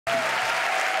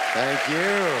Thank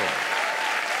you.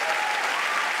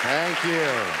 Thank you.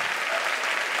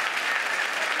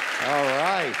 All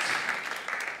right.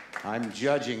 I'm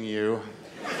judging you.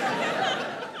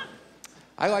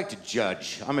 I like to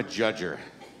judge. I'm a judger.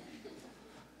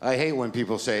 I hate when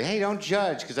people say, hey, don't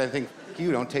judge, because I think,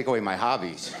 you don't take away my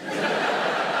hobbies.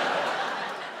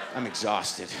 I'm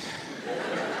exhausted.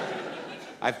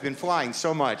 I've been flying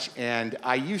so much, and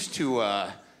I used to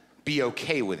be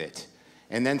okay with it.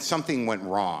 And then something went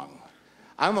wrong.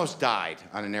 I almost died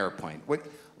on an airplane.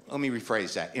 Let me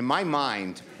rephrase that. In my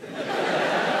mind,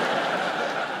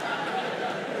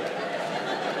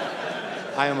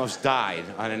 I almost died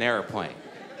on an airplane.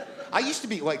 I used to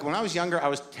be, like, when I was younger, I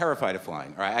was terrified of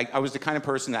flying, all right? I was the kind of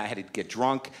person that I had to get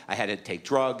drunk, I had to take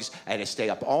drugs, I had to stay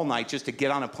up all night just to get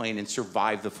on a plane and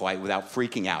survive the flight without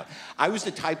freaking out. I was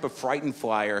the type of frightened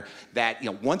flyer that,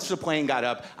 once the plane got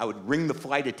up, I would ring the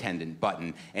flight attendant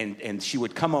button, and she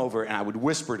would come over, and I would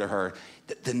whisper to her,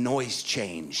 the noise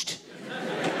changed.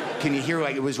 Can you hear,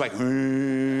 like, it was like,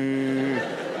 and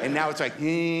now it's like,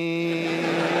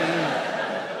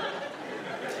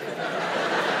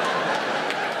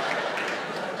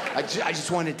 I just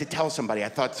wanted to tell somebody. I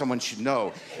thought someone should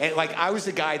know. And, like, I was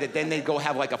the guy that then they'd go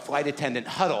have, like, a flight attendant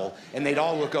huddle, and they'd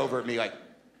all look over at me like,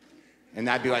 and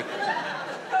I'd be like,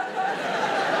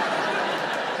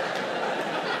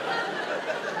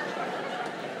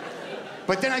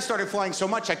 but then I started flying so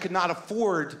much I could not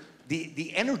afford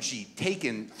the energy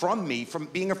taken from me from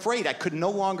being afraid. I could no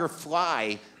longer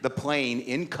fly the plane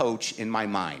in coach in my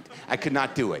mind. I could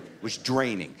not do it. It was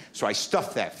draining. So I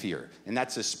stuffed that fear, and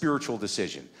that's a spiritual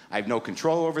decision. I have no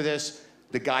control over this.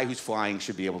 The guy who's flying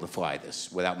should be able to fly this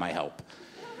without my help.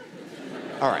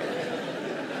 All right.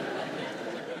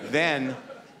 Then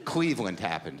Cleveland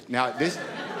happened. Now, this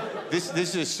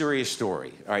is a serious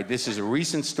story. All right, this is a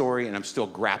recent story, and I'm still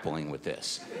grappling with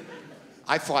this.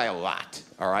 I fly a lot,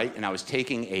 all right? And I was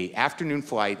taking an afternoon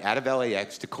flight out of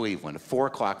LAX to Cleveland, a 4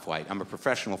 o'clock flight. I'm a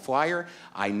professional flyer.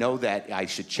 I know that I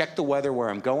should check the weather where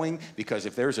I'm going, because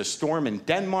if there's a storm in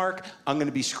Denmark, I'm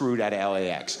gonna be screwed out of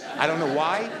LAX. I don't know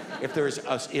why. If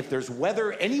there's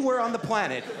weather anywhere on the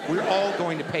planet, we're all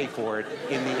going to pay for it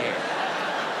in the air.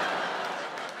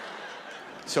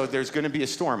 So there's gonna be a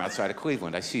storm outside of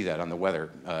Cleveland. I see that on the weather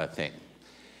thing.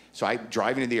 So I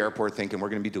drive into the airport thinking we're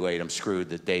going to be delayed. I'm screwed.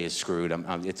 The day is screwed.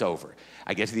 It's over.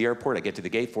 I get to the airport. I get to the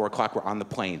gate. 4 o'clock, we're on the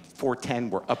plane. 4:10,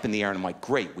 we're up in the air. And I'm like,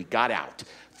 great, we got out.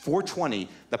 4:20,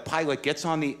 the pilot gets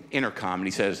on the intercom and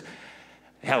he says,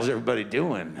 how's everybody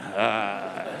doing?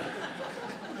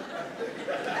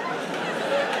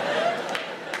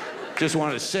 Just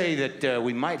wanted to say that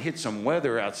we might hit some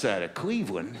weather outside of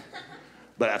Cleveland,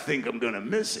 but I think I'm going to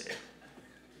miss it.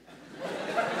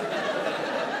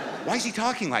 Why is he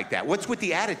talking like that? What's with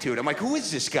the attitude? I'm like, who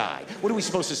is this guy? What are we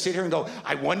supposed to sit here and go,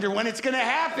 I wonder when it's gonna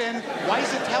happen? Why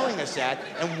is he telling us that?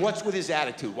 And what's with his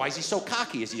attitude? Why is he so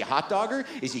cocky? Is he a hot dogger?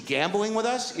 Is he gambling with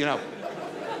us?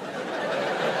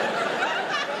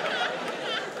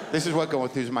 This is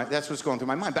that's what's going through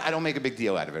my mind, but I don't make a big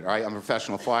deal out of it, all right? I'm a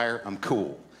professional flyer, I'm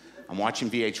cool. I'm watching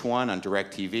VH1 on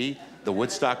DirecTV. The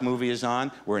Woodstock movie is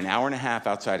on. We're an hour and a half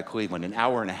outside of Cleveland, an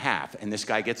hour and a half, and this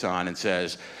guy gets on and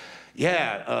says,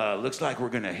 yeah, looks like we're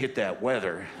gonna hit that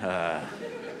weather.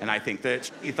 And I think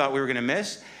that you thought we were gonna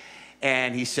miss.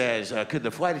 And he says, could the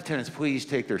flight attendants please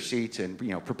take their seats and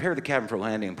prepare the cabin for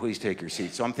landing and please take your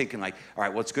seats. So I'm thinking like, all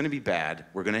right, well, it's gonna be bad.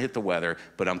 We're gonna hit the weather,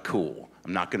 but I'm cool.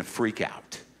 I'm not gonna freak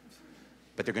out.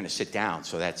 But they're gonna sit down,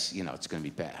 so that's, it's gonna be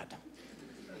bad.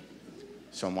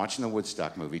 So I'm watching the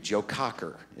Woodstock movie. Joe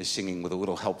Cocker is singing With a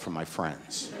Little Help from My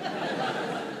Friends.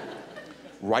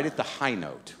 Right at the high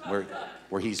note,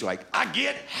 where he's like, I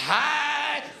get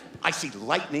high. I see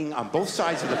lightning on both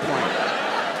sides of the plane.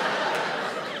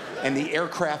 And the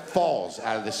aircraft falls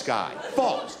out of the sky.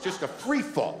 Falls, just a free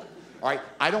fall. All right,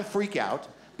 I don't freak out,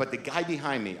 but the guy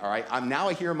behind me, all right, I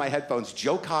hear in my headphones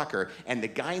Joe Cocker and the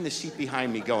guy in the seat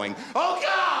behind me going, oh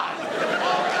God,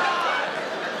 oh God,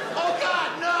 oh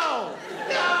God, no,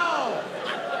 no.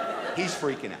 He's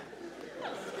freaking out.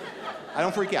 I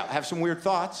don't freak out. I have some weird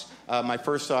thoughts. My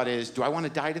first thought is, do I want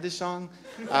to die to this song?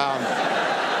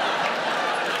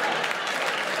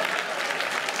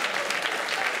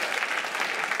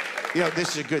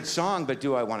 This is a good song, but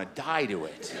do I want to die to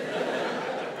it?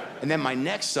 And then my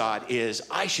next thought is,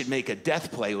 I should make a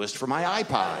death playlist for my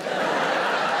iPod.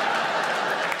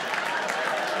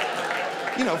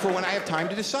 For when I have time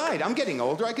to decide. I'm getting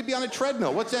older. I could be on a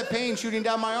treadmill. What's that pain shooting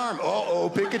down my arm? Uh-oh,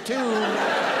 pick a tune.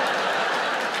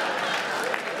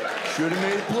 Should have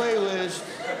made a playlist.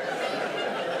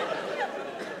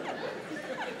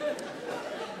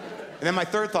 And then my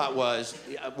third thought was,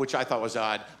 which I thought was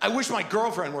odd, I wish my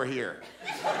girlfriend were here.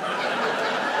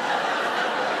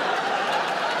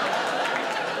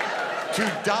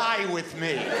 To die with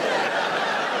me.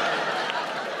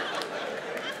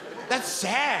 That's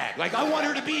sad. Like, I want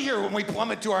her to be here when we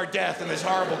plummet to our death in this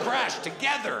horrible crash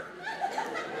together.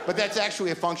 But that's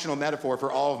actually a functional metaphor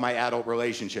for all of my adult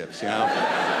relationships, you know?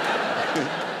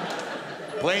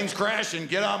 Planes crashing,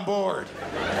 get on board.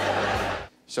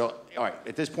 So, all right,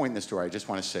 at this point in the story, I just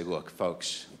want to say, look,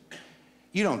 folks,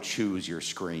 you don't choose your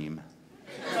scream.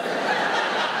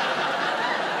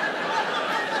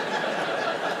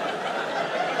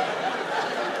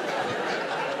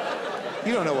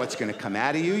 You don't know what's going to come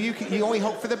out of you. You only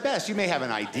hope for the best. You may have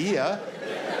an idea.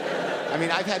 I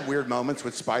mean, I've had weird moments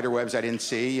with spider webs I didn't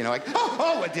see. You know, like, did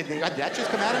that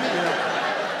just come out of me? You know?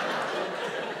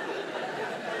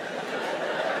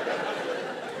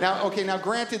 Now,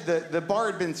 granted, the bar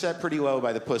had been set pretty low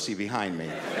by the pussy behind me.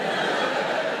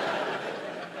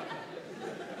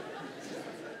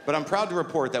 But I'm proud to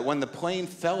report that when the plane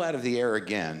fell out of the air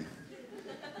again,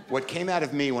 what came out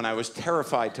of me when I was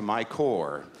terrified to my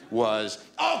core was,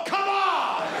 oh, come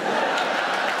on!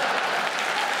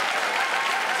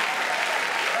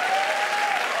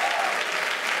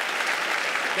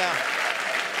 Yeah.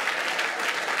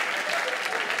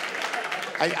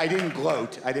 I didn't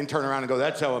gloat. I didn't turn around and go,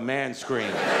 that's how a man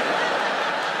screams. So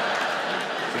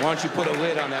why don't you put a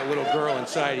lid on that little girl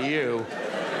inside of you,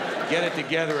 get it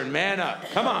together and man up.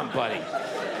 Come on, buddy.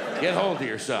 Get hold of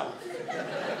yourself.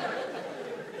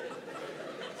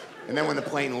 And then when the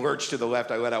plane lurched to the left,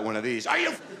 I let out one of these. Are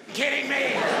you kidding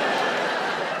me?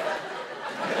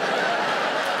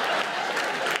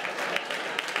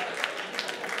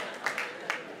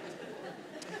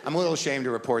 I'm a little ashamed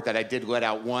to report that I did let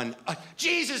out one,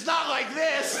 Jesus, not like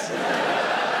this!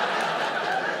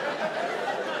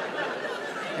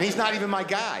 And he's not even my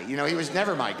guy. You know, he was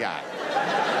never my guy.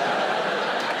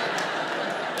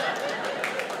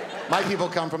 My people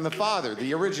come from the Father,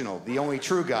 the original, the only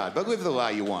true God. But live the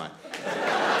lie you want.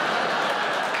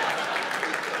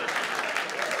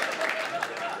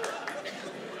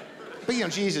 But, you know,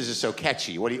 Jesus is so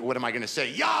catchy. What am I going to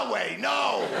say? Yahweh,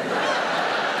 no!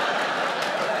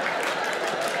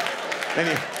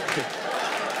 Then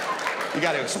you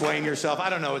got to explain yourself. I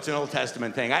don't know. It's an Old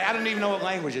Testament thing. I don't even know what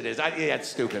language it is. Yeah, it's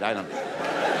stupid. I don't know.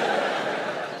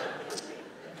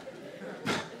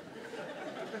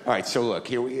 All right, so look,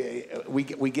 here we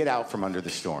get out from under the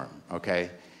storm,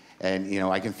 okay? And, you know,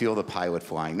 I can feel the pilot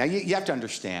flying. Now, you have to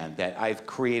understand that I've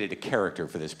created a character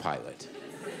for this pilot.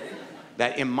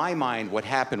 That in my mind, what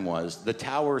happened was the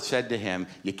tower said to him,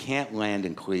 you can't land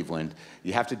in Cleveland.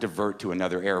 You have to divert to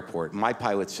another airport. My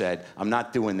pilot said, I'm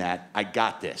not doing that. I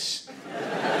got this.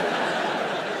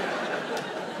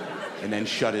 And then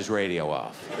shut his radio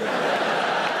off.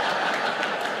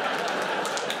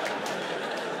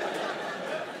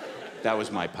 That was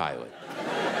my pilot.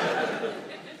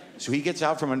 So he gets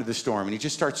out from under the storm and he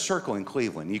just starts circling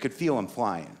Cleveland. You could feel him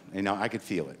flying. You know, I could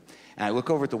feel it. And I look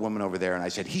over at the woman over there and I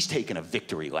said, he's taking a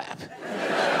victory lap.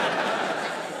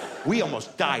 We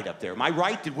almost died up there. Am I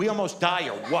right? Did we almost die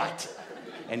or what?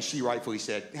 And she rightfully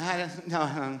said, no.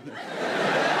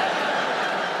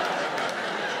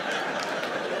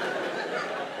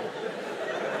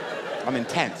 I'm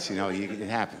intense, you know, it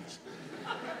happens.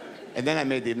 And then I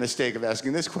made the mistake of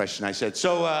asking this question. I said,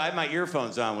 so I had my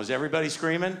earphones on. Was everybody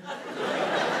screaming?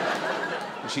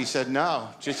 And she said, no,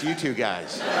 just you two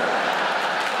guys.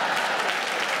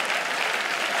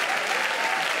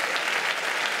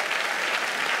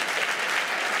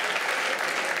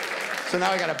 So now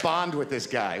I got to bond with this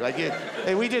guy. Like,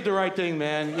 hey, we did the right thing,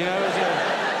 man. You know,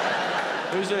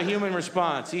 it was a human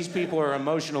response. These people are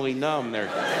emotionally numb. They're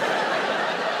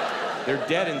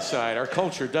dead inside. Our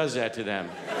culture does that to them.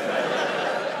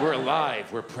 We're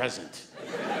alive. We're present.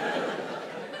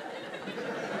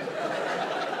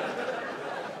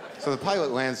 So the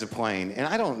pilot lands the plane, and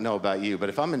I don't know about you, but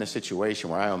if I'm in a situation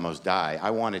where I almost die,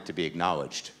 I want it to be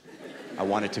acknowledged. I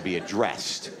want it to be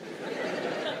addressed.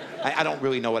 I don't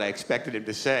really know what I expected him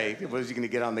to say. Was he going to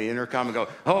get on the intercom and go,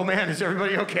 oh, man, is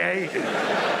everybody okay?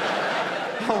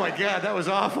 Oh, my God, that was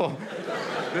awful.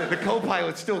 The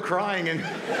co-pilot's still crying, and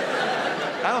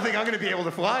I don't think I'm going to be able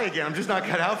to fly again. I'm just not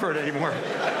cut out for it anymore.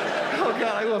 Oh,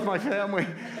 God, I love my family.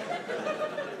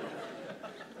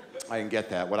 I didn't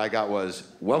get that. What I got was,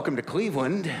 welcome to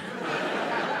Cleveland.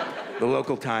 The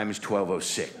local time is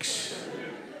 12:06.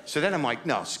 So then I'm like,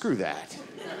 no, screw that.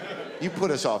 You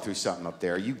put us all through something up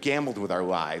there. You gambled with our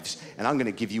lives, and I'm going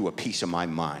to give you a piece of my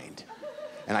mind.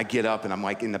 And I get up and I'm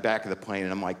like in the back of the plane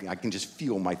and I'm like, I can just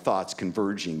feel my thoughts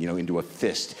converging, you know, into a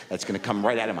fist that's gonna come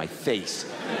right out of my face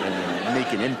and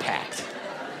make an impact.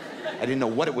 I didn't know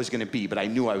what it was gonna be, but I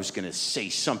knew I was gonna say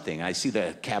something. I see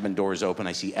the cabin doors open,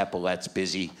 I see epaulettes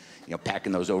busy, you know,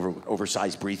 packing those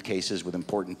oversized briefcases with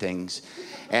important things.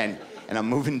 And I'm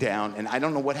moving down, and I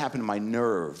don't know what happened to my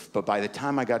nerve, but by the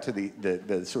time I got to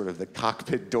the sort of the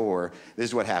cockpit door, this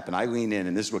is what happened. I leaned in,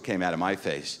 and this is what came out of my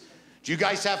face. Do you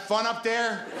guys have fun up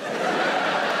there?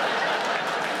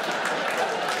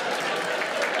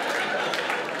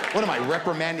 What am I,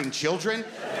 reprimanding children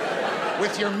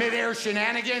with your mid-air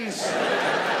shenanigans?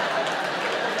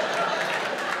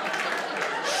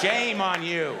 Shame on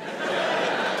you.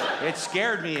 It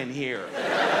scared me in here.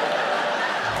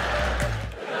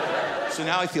 So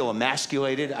now I feel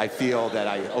emasculated. I feel that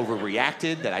I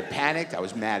overreacted, that I panicked. I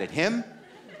was mad at him.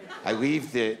 I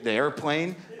leave the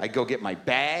airplane. I go get my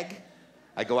bag.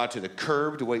 I go out to the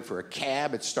curb to wait for a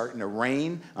cab. It's starting to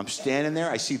rain. I'm standing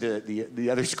there. I see the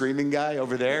other screaming guy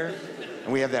over there.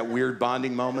 And we have that weird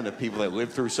bonding moment of people that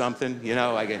live through something. You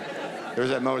know,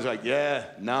 there's that moment like, yeah,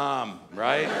 nom,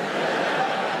 right?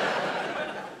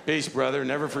 Peace, brother.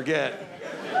 Never forget.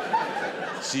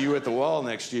 See you at the wall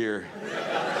next year.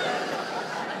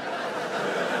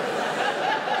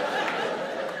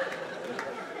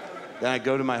 Then I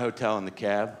go to my hotel in the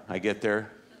cab. I get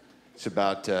there. It's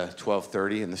about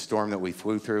 12:30, and the storm that we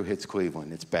flew through hits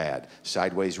Cleveland. It's bad.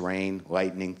 Sideways rain,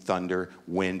 lightning, thunder,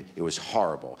 wind. It was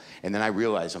horrible. And then I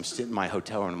realized I'm sitting in my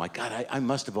hotel room, and I'm like, God, I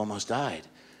must have almost died.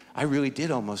 I really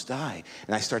did almost die.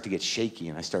 And I start to get shaky,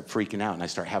 and I start freaking out, and I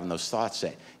start having those thoughts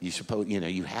that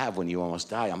you have when you almost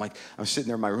die. I'm sitting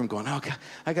there in my room going, oh, God,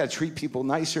 I got to treat people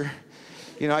nicer.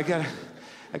 You know, I got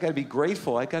to be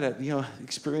grateful. I got to,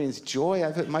 experience joy.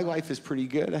 My life is pretty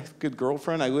good. I have a good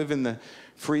girlfriend. I live in the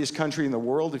freest country in the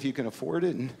world, if you can afford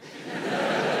it. And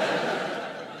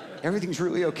everything's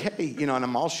really okay, and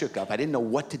I'm all shook up. I didn't know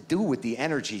what to do with the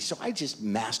energy, so I just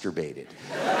masturbated.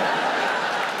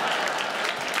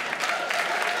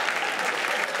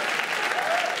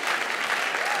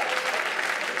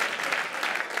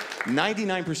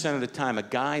 99% of the time, a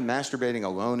guy masturbating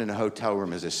alone in a hotel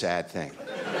room is a sad thing.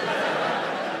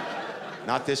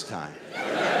 Not this time.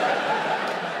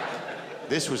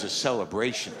 This was a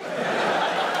celebration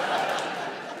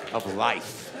of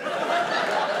life.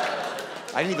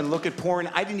 I didn't even look at porn.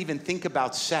 I didn't even think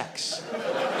about sex.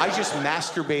 I just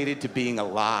masturbated to being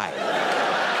alive.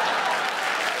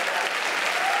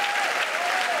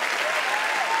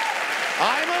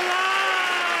 I'm alive!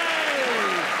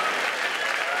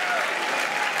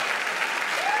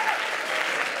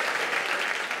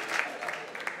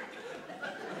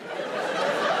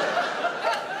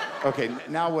 Okay,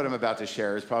 now what I'm about to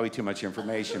share is probably too much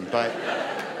information, but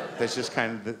that's just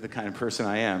kind of the kind of person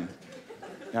I am.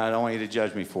 Now, I don't want you to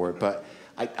judge me for it, but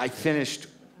I finished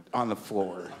on the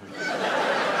floor.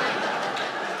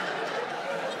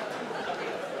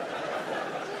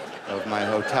 Of my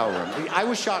hotel room. I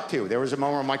was shocked too. There was a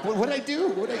moment where I'm like, what did I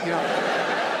do?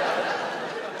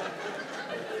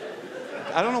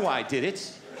 I don't know why I did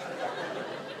it.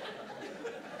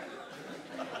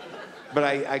 But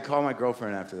I called my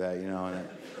girlfriend after that, and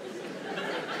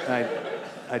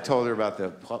I told her about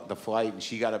the flight, and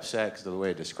she got upset because of the way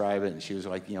I described it, and she was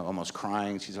like, almost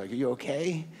crying. She's like, "Are you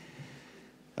okay?"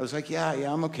 I was like, "Yeah,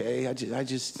 I'm okay. I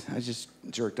just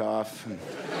jerked off."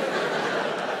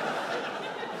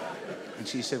 And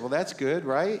she said, "Well, that's good,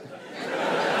 right?"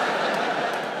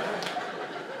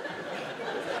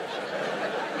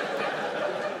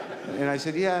 And I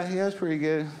said, "Yeah, it's pretty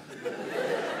good.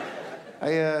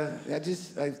 I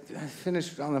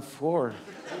finished on the floor."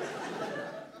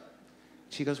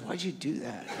 She goes, "Why'd you do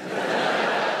that?"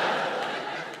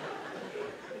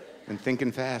 And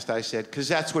thinking fast, I said, "'Cause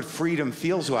that's what freedom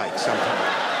feels like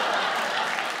sometimes."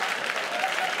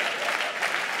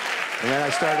 And then I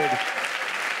started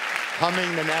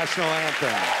humming the national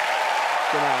anthem.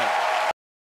 Good night.